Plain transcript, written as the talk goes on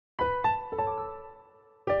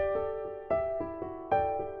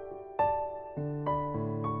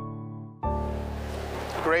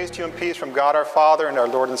Grace to you and peace from God our Father and our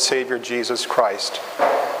Lord and Savior Jesus Christ.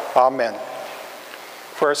 Amen.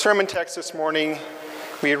 For our sermon text this morning,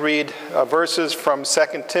 we read verses from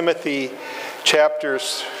 2 Timothy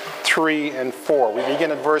chapters 3 and 4. We begin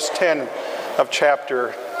at verse 10 of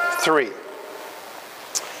chapter 3.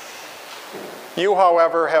 You,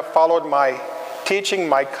 however, have followed my teaching,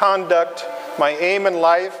 my conduct, my aim in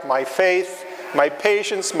life, my faith, my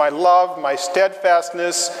patience, my love, my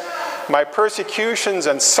steadfastness, my persecutions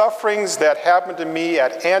and sufferings that happened to me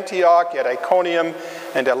at Antioch, at Iconium,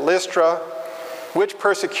 and at Lystra, which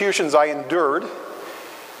persecutions I endured,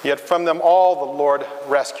 yet from them all the Lord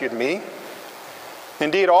rescued me.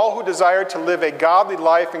 Indeed, all who desire to live a godly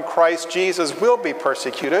life in Christ Jesus will be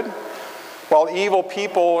persecuted, while evil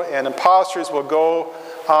people and impostors will go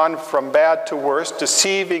on from bad to worse,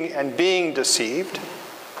 deceiving and being deceived.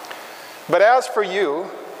 But as for you,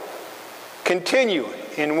 continue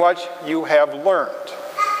in what you have learned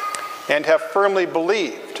and have firmly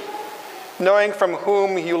believed, knowing from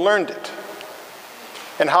whom you learned it,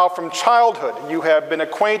 and how from childhood you have been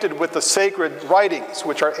acquainted with the sacred writings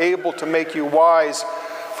which are able to make you wise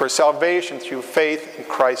for salvation through faith in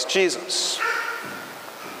Christ Jesus.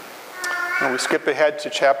 And we skip ahead to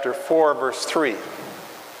chapter 4, verse 3.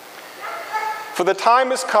 For the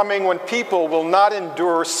time is coming when people will not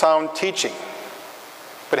endure sound teaching,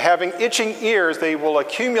 but having itching ears, they will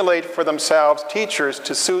accumulate for themselves teachers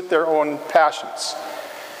to suit their own passions,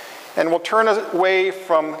 and will turn away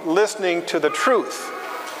from listening to the truth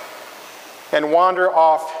and wander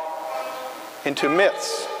off into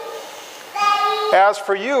myths. As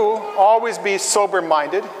for you, always be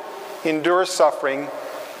sober-minded, endure suffering,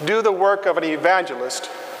 do the work of an evangelist,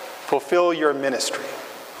 fulfill your ministry.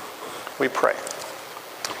 We pray.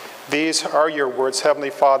 These are your words,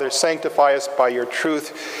 Heavenly Father. Sanctify us by your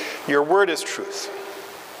truth. Your word is truth.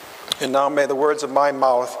 And now may the words of my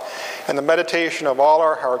mouth and the meditation of all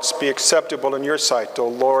our hearts be acceptable in your sight, O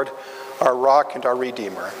Lord, our rock and our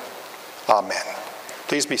Redeemer. Amen.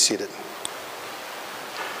 Please be seated.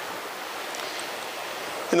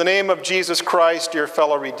 In the name of Jesus Christ, dear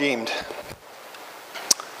fellow redeemed.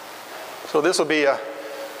 So this will be a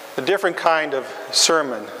different kind of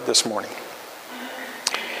sermon this morning.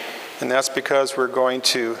 And that's because we're going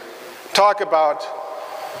to talk about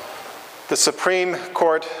the Supreme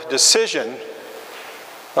Court decision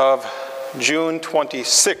of June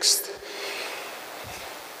 26th,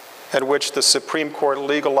 at which the Supreme Court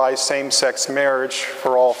legalized same-sex marriage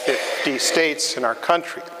for all 50 states in our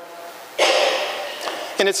country.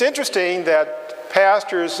 And it's interesting that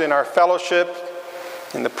pastors in our fellowship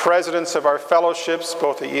and the presidents of our fellowships,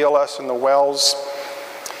 both the ELS and the WELS,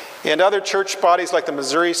 and other church bodies like the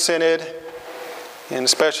Missouri Synod, and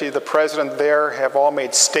especially the president there, have all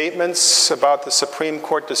made statements about the Supreme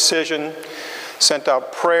Court decision, sent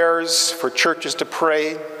out prayers for churches to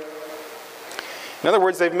pray. In other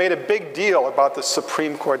words, they've made a big deal about the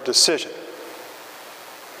Supreme Court decision.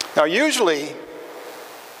 Now, usually,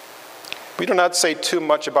 we do not say too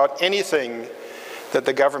much about anything that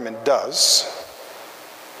the government does.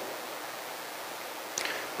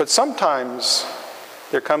 But sometimes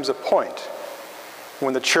there comes a point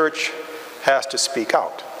when the church has to speak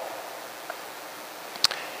out.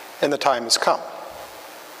 And the time has come.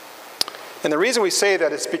 And the reason we say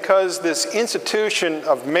that is because this institution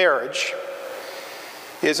of marriage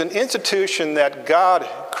is an institution that God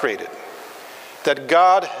created, that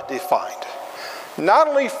God defined, not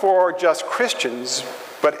only for just Christians,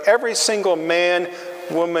 but every single man,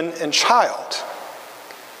 woman, and child,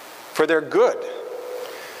 for their good,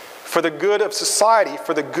 for the good of society,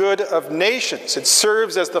 for the good of nations. It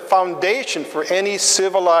serves as the foundation for any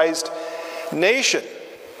civilized nation.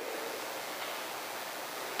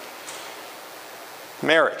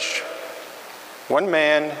 Marriage. One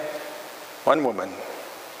man, one woman.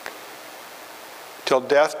 Till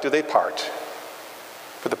death do they part,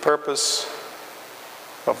 for the purpose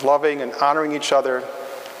of loving and honoring each other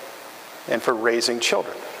and for raising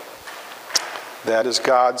children. That is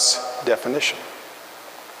God's definition.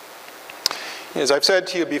 As I've said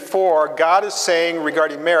to you before, God is saying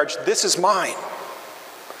regarding marriage, this is mine.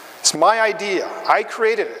 It's my idea. I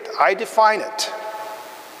created it. I define it.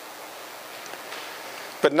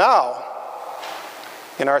 But now,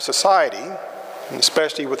 in our society, and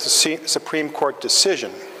especially with the Supreme Court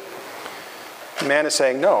decision, man is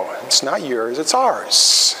saying, no, it's not yours, it's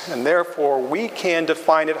ours. And therefore, we can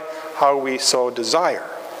define it how we so desire.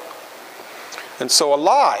 And so a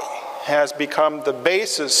lie has become the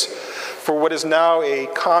basis for what is now a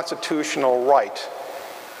constitutional right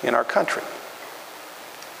in our country.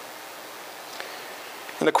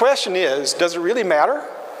 And the question is, does it really matter?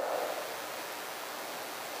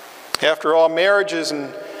 After all, marriages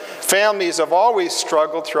and families have always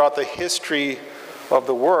struggled throughout the history of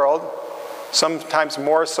the world, sometimes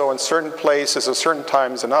more so in certain places at certain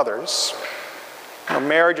times than others.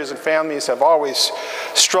 Marriages and families have always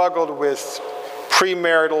struggled with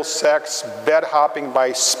premarital sex, bed hopping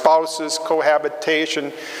by spouses,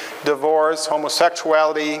 cohabitation, divorce,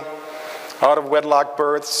 homosexuality, out-of-wedlock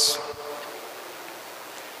births,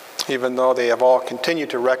 even though they have all continued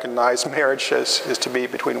to recognize marriage is to be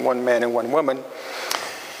between one man and one woman.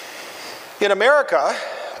 In America,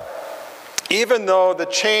 even though the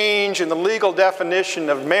change in the legal definition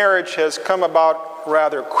of marriage has come about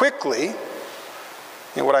rather quickly,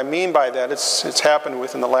 and what I mean by that, it's happened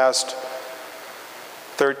within the last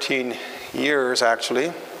 13 years,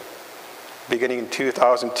 actually, beginning in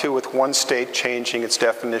 2002 with one state changing its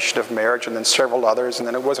definition of marriage and then several others. And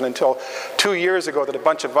then it wasn't until 2 years ago that a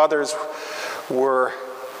bunch of others were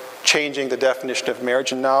changing the definition of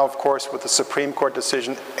marriage. And now, of course, with the Supreme Court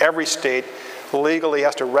decision, every state legally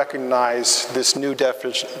has to recognize this new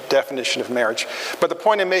definition of marriage. But the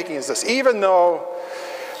point I'm making is this: even though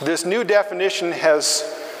this new definition has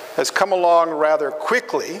come along rather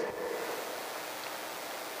quickly,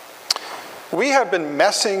 we have been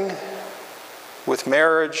messing with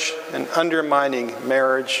marriage and undermining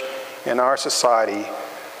marriage in our society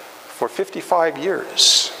for 55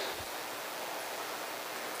 years.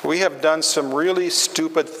 We have done some really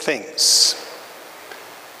stupid things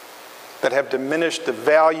that have diminished the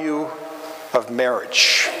value of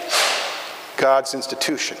marriage, God's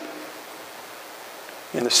institution.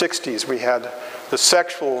 In the 60s, we had the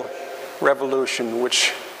sexual revolution,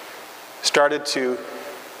 which started to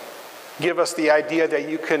give us the idea that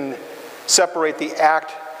you can separate the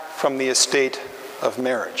act from the estate of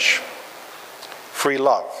marriage. Free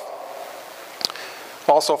love.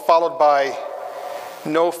 Also followed by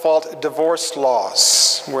no-fault divorce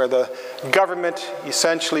laws, where the government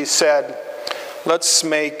essentially said, let's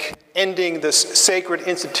make ending this sacred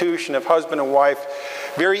institution of husband and wife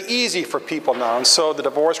very easy for people now. And so the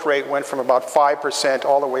divorce rate went from about 5%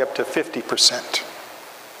 all the way up to 50%.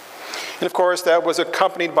 And of course, that was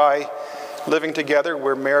accompanied by living together,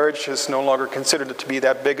 where marriage is no longer considered to be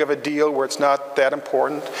that big of a deal, where it's not that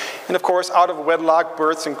important. And of course, out-of-wedlock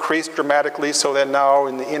births increased dramatically, so that now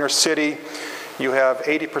in the inner city, you have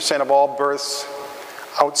 80% of all births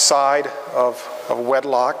outside of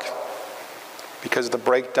wedlock because of the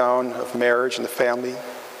breakdown of marriage and the family.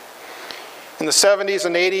 In the 70s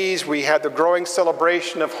and 80s, we had the growing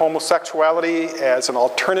celebration of homosexuality as an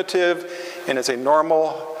alternative and as a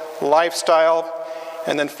normal lifestyle.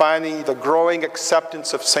 And then finally, the growing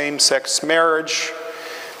acceptance of same-sex marriage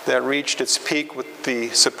that reached its peak with the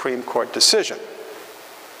Supreme Court decision.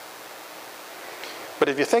 But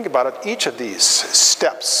if you think about it, each of these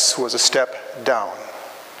steps was a step down,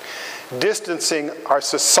 distancing our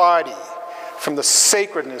society from the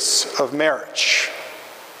sacredness of marriage.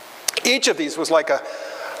 Each of these was like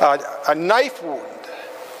a knife wound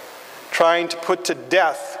trying to put to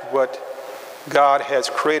death what God has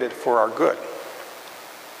created for our good.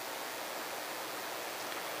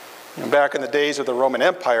 Back in the days of the Roman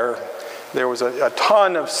Empire, there was a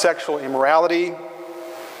ton of sexual immorality,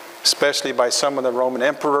 especially by some of the Roman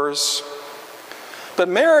emperors. But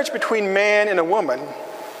marriage between man and a woman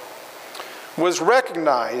was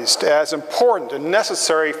recognized as important and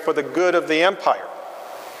necessary for the good of the empire.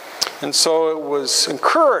 And so it was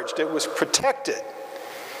encouraged, it was protected,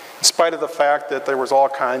 in spite of the fact that there was all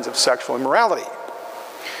kinds of sexual immorality.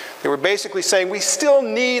 They were basically saying, we still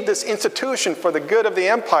need this institution for the good of the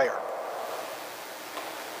empire.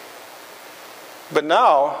 But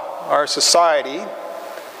now, our society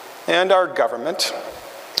and our government,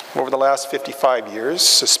 over the last 55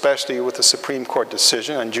 years, especially with the Supreme Court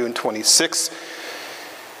decision on June 26th,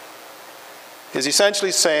 is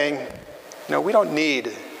essentially saying, we don't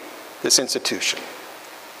need this institution.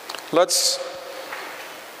 Let's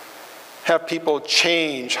have people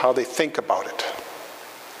change how they think about it.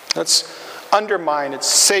 Let's undermine its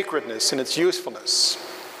sacredness and its usefulness.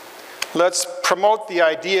 Let's promote the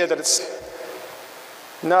idea that it's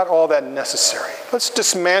not all that necessary. Let's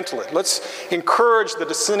dismantle it. Let's encourage the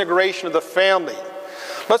disintegration of the family.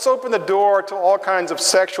 Let's open the door to all kinds of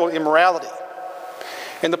sexual immorality.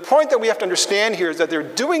 And the point that we have to understand here is that they're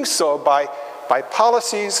doing so by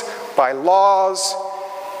policies, by laws,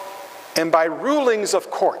 and by rulings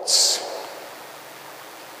of courts,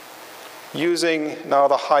 using now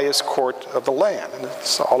the highest court of the land. And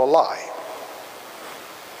it's all a lie.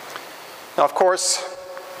 Now, of course,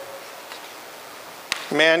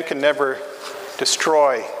 man can never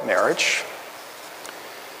destroy marriage.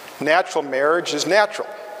 Natural marriage is natural.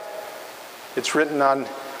 It's written on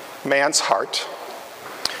man's heart.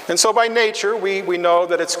 And so by nature, we know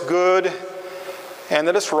that it's good and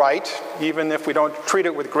that it's right, even if we don't treat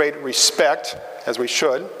it with great respect, as we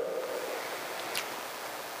should.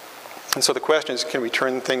 And so the question is, can we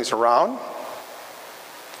turn things around?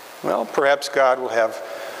 Well, perhaps God will have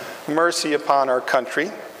mercy upon our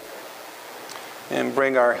country and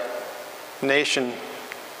bring our nation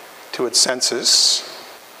to its senses.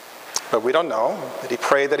 But we don't know. But he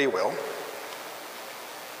prayed that he will.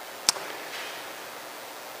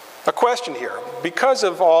 A question here. Because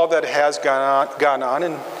of all that has gone on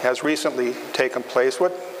and has recently taken place,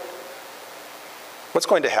 what's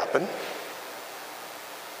going to happen?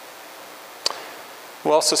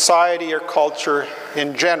 Well, society or culture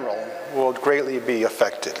in general will greatly be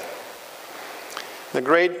affected. The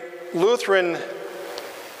great Lutheran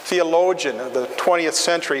theologian of the 20th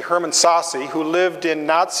century, Hermann Sasse, who lived in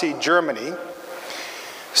Nazi Germany,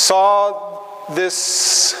 saw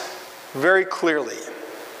this very clearly,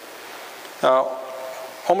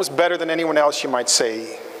 almost better than anyone else, you might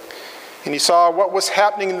say. And he saw what was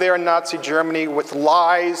happening there in Nazi Germany with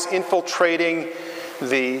lies infiltrating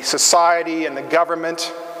the society and the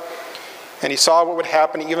government. And he saw what would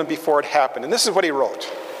happen even before it happened. And this is what he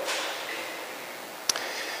wrote.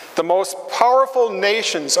 The most powerful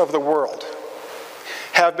nations of the world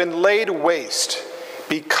have been laid waste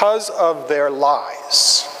because of their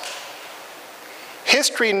lies.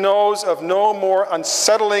 History knows of no more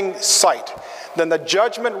unsettling sight than the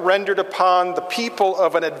judgment rendered upon the people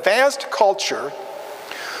of an advanced culture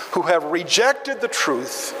who have rejected the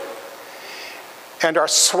truth and are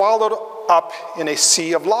swallowed up in a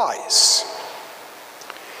sea of lies.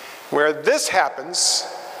 Where this happens,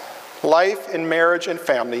 life in marriage and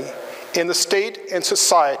family, in the state and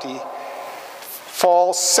society,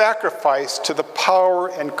 falls sacrificed to the power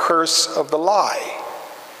and curse of the lie.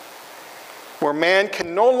 Where man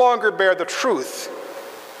can no longer bear the truth,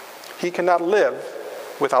 he cannot live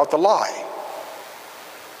without the lie.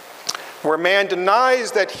 Where man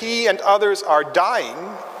denies that he and others are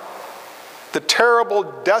dying, the terrible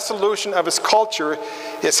dissolution of his culture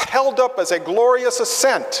is held up as a glorious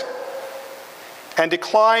ascent, and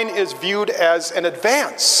decline is viewed as an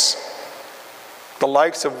advance, the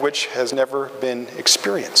likes of which has never been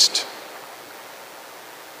experienced.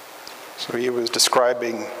 So he was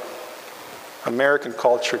describing American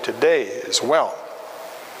culture today as well.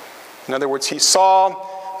 In other words, he saw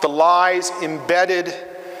the lies embedded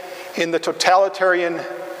in the totalitarian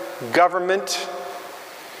government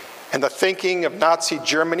and the thinking of Nazi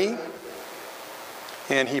Germany,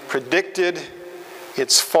 and he predicted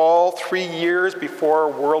its fall 3 years before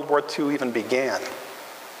World War II even began.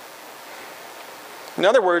 In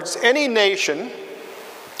other words, any nation,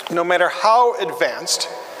 no matter how advanced,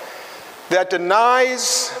 that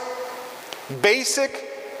denies basic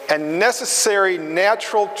and necessary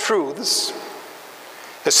natural truths,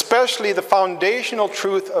 especially the foundational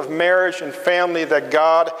truth of marriage and family that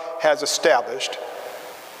God has established,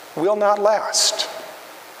 will not last.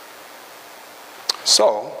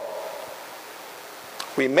 So,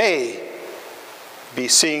 we may be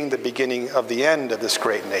seeing the beginning of the end of this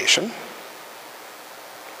great nation,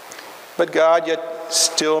 but God yet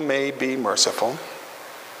still may be merciful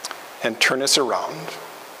and turn us around.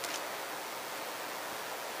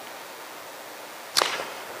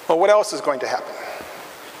 Well, what else is going to happen?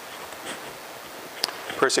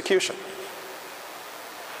 Persecution.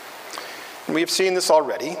 And we've seen this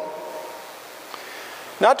already.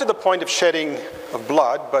 Not to the point of shedding of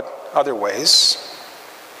blood, but other ways.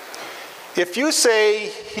 If you say,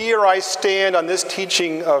 "Here I stand on this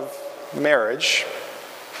teaching of marriage,"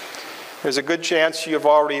 there's a good chance you have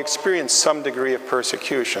already experienced some degree of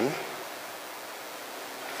persecution.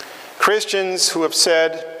 Christians who have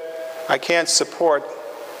said, "I can't support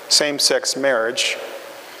same-sex marriage,"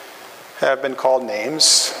 have been called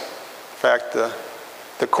names. In fact,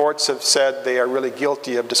 the courts have said they are really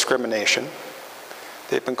guilty of discrimination.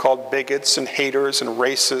 They've been called bigots and haters and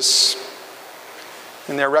racists,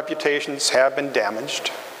 and their reputations have been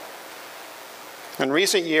damaged. In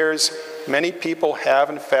recent years, many people have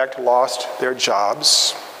in fact lost their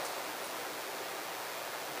jobs.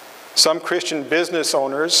 Some Christian business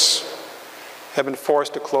owners have been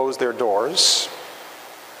forced to close their doors.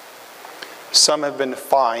 Some have been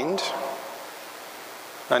fined.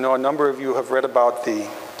 I know a number of you have read about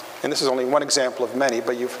and this is only one example of many,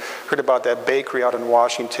 but you've heard about that bakery out in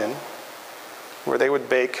Washington where they would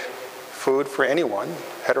bake food for anyone,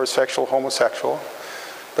 heterosexual, homosexual,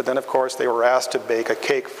 but then of course they were asked to bake a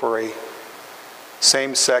cake for a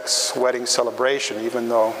same-sex wedding celebration, even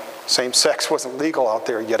though same-sex wasn't legal out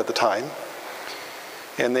there yet at the time.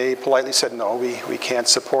 And they politely said, no, we can't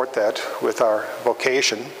support that with our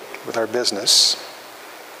vocation, with our business.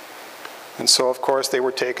 And so, of course, they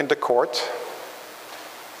were taken to court,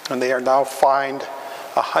 and they are now fined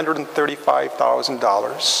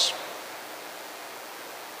 $135,000.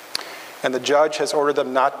 And the judge has ordered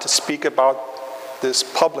them not to speak about this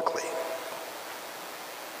publicly.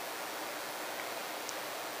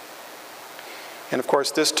 And of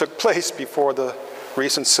course, this took place before the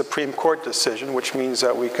recent Supreme Court decision, which means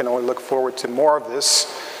that we can only look forward to more of this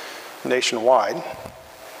nationwide.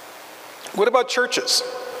 What about churches?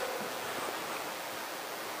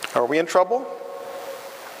 Are we in trouble?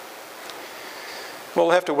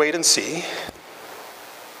 We'll have to wait and see.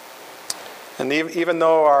 And even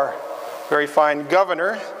though our very fine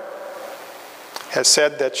governor has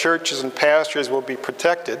said that churches and pastors will be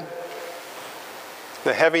protected,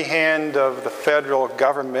 the heavy hand of the federal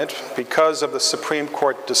government, because of the Supreme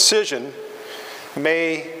Court decision,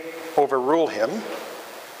 may overrule him.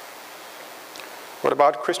 What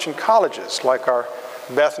about Christian colleges like our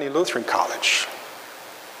Bethany Lutheran College?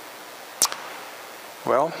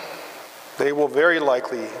 Well, they will very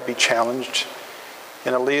likely be challenged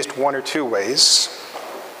in at least one or two ways.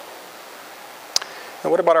 And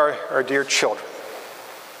what about our dear children?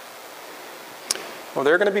 Well,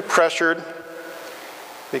 they're going to be pressured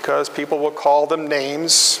because people will call them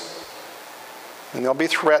names and they'll be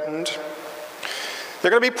threatened. They're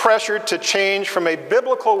going to be pressured to change from a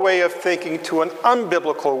biblical way of thinking to an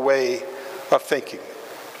unbiblical way of thinking,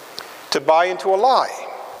 to buy into a lie.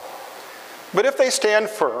 But if they stand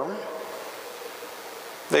firm,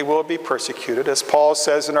 they will be persecuted. As Paul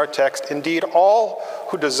says in our text, indeed, all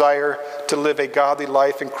who desire to live a godly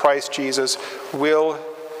life in Christ Jesus will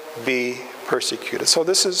be persecuted. So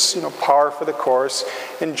this is, par for the course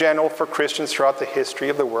in general for Christians throughout the history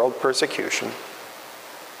of the world, persecution.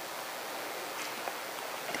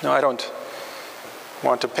 Now, I don't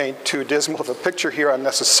want to paint too dismal of a picture here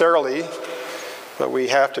unnecessarily, but we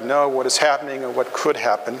have to know what is happening and what could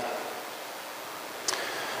happen.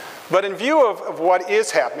 But in view of what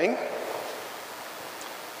is happening,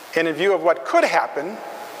 and in view of what could happen,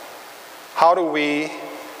 how do we,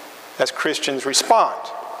 as Christians, respond?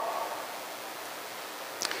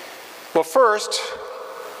 Well, first,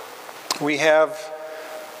 we have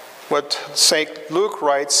what St. Luke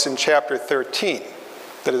writes in chapter 13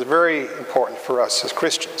 that is very important for us as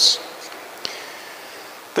Christians.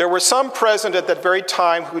 There were some present at that very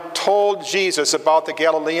time who told Jesus about the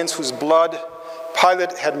Galileans whose blood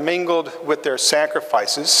Pilate had mingled with their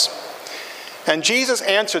sacrifices. And Jesus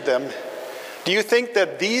answered them, "Do you think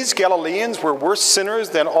that these Galileans were worse sinners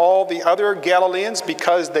than all the other Galileans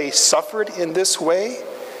because they suffered in this way?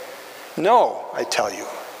 No, I tell you.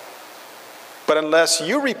 But unless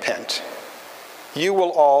you repent, you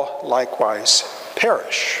will all likewise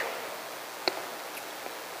perish."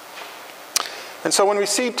 And so when we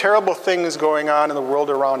see terrible things going on in the world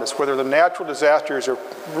around us, whether they're natural disasters or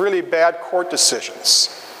really bad court decisions,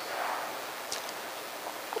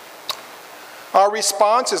 our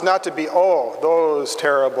response is not to be, "Oh, those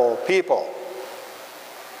terrible people."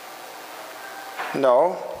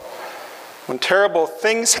 No. When terrible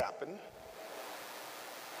things happen,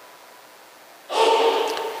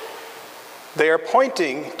 they are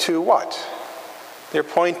pointing to what? They're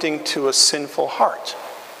pointing to a sinful heart,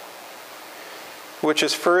 which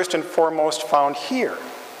is first and foremost found here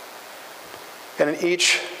and in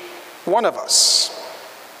each one of us.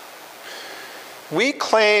 We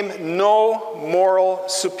claim no moral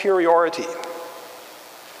superiority.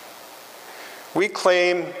 We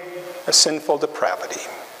claim a sinful depravity.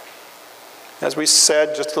 As we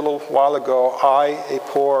said just a little while ago, I, a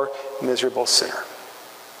poor, miserable sinner.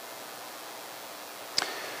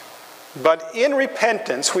 But in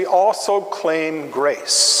repentance, we also claim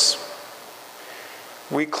grace.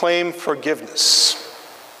 We claim forgiveness,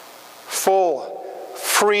 full,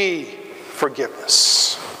 free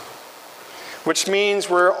forgiveness, which means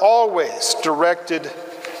we're always directed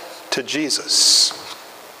to Jesus,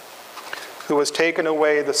 who has taken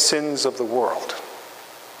away the sins of the world.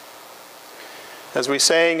 As we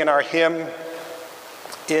sang in our hymn,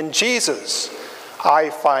 "In Jesus I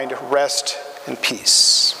find rest and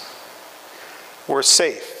peace." We're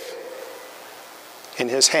safe in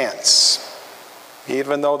his hands.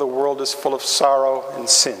 Even though the world is full of sorrow and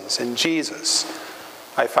sins, in Jesus,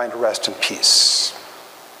 I find rest and peace.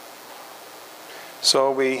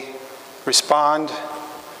 So we respond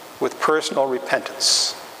with personal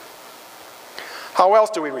repentance. How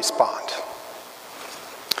else do we respond?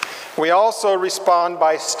 We also respond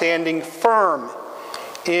by standing firm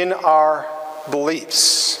in our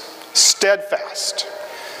beliefs, steadfast,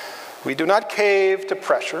 We do not cave to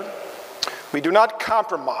pressure. We do not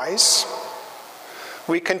compromise.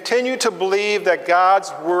 We continue to believe that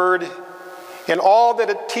God's word in all that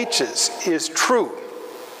it teaches is true.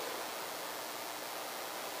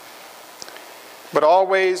 But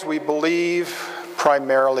always we believe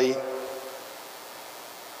primarily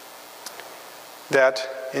that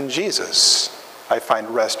in Jesus I find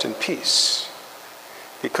rest and peace,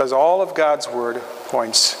 because all of God's word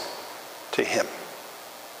points to him.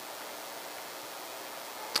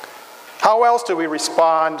 How else do we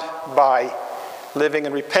respond by living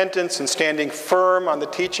in repentance and standing firm on the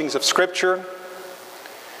teachings of Scripture?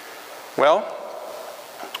 Well,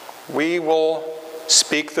 we will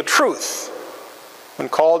speak the truth when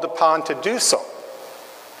called upon to do so,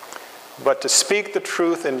 but to speak the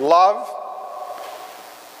truth in love,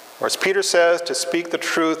 or as Peter says, to speak the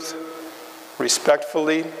truth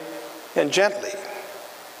respectfully and gently.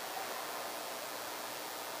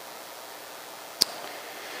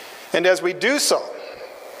 And as we do so,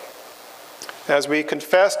 as we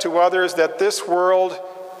confess to others that this world,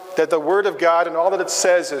 that the Word of God and all that it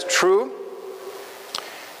says is true,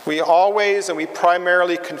 we always and we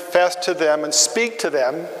primarily confess to them and speak to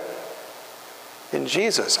them, in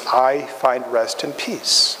Jesus I find rest and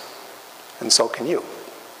peace, and so can you.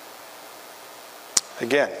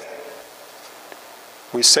 Again,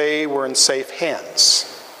 we say we're in safe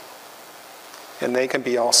hands, and they can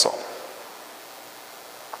be also.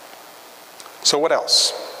 So what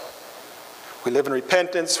else? We live in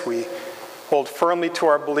repentance, we hold firmly to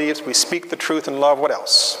our beliefs, we speak the truth in love. What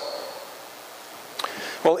else?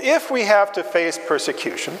 Well, if we have to face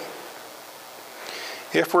persecution,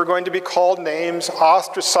 if we're going to be called names,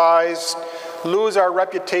 ostracized, lose our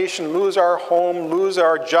reputation, lose our home, lose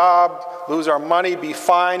our job, lose our money, be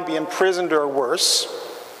fined, be imprisoned, or worse,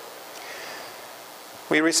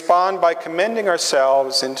 we respond by commending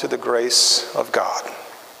ourselves into the grace of God,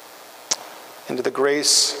 into the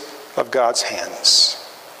grace of God's hands.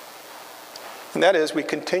 And that is, we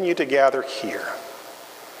continue to gather here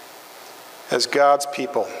as God's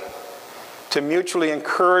people to mutually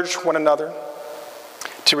encourage one another,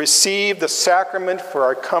 to receive the sacrament for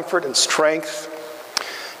our comfort and strength,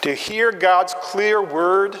 to hear God's clear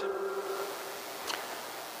word,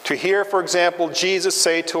 to hear, for example, Jesus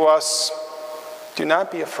say to us, "Do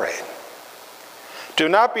not be afraid. Do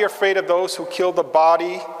not be afraid of those who kill the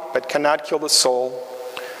body but cannot kill the soul.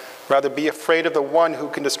 Rather be afraid of the one who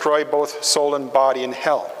can destroy both soul and body in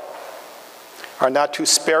hell. Are not 2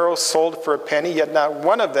 sparrows sold for a penny? Yet not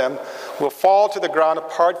one of them will fall to the ground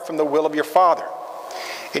apart from the will of your Father.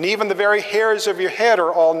 And even the very hairs of your head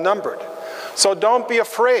are all numbered. So don't be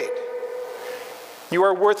afraid. You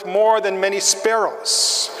are worth more than many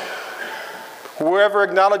sparrows. Whoever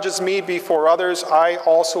acknowledges me before others, I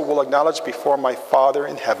also will acknowledge before my Father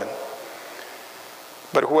in heaven.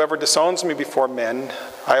 But whoever disowns me before men,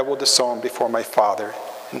 I will disown before my Father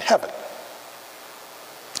in heaven."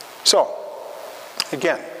 So,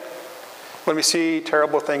 again, when we see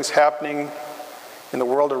terrible things happening in the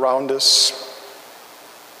world around us,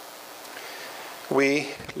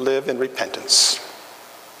 we live in repentance.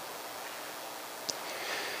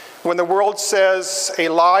 When the world says a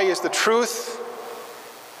lie is the truth,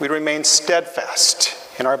 we remain steadfast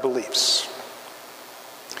in our beliefs.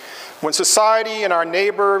 When society and our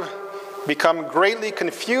neighbor become greatly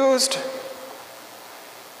confused,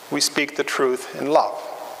 we speak the truth in love.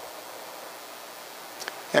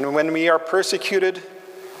 And when we are persecuted,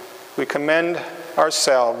 we commend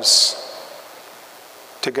ourselves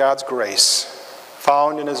to God's grace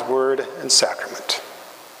found in his word and sacrament.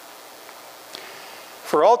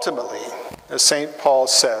 For ultimately, as St. Paul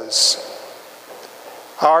says,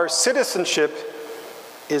 our citizenship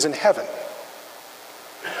is in heaven,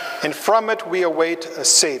 and from it we await a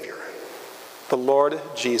Savior, the Lord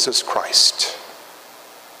Jesus Christ.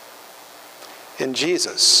 In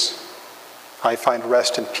Jesus, I find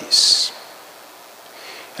rest and peace.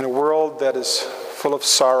 In a world that is full of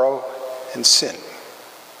sorrow and sin,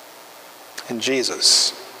 in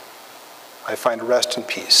Jesus, I find rest and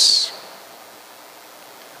peace.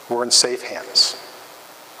 We're in safe hands.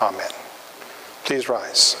 Amen. Please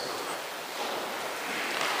rise.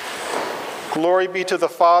 Glory be to the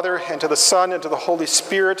Father, and to the Son, and to the Holy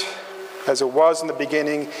Spirit, as it was in the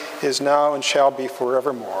beginning, is now, and shall be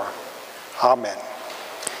forevermore. Amen.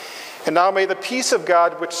 And now may the peace of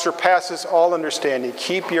God, which surpasses all understanding,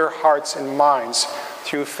 keep your hearts and minds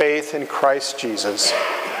through faith in Christ Jesus.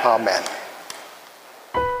 Amen.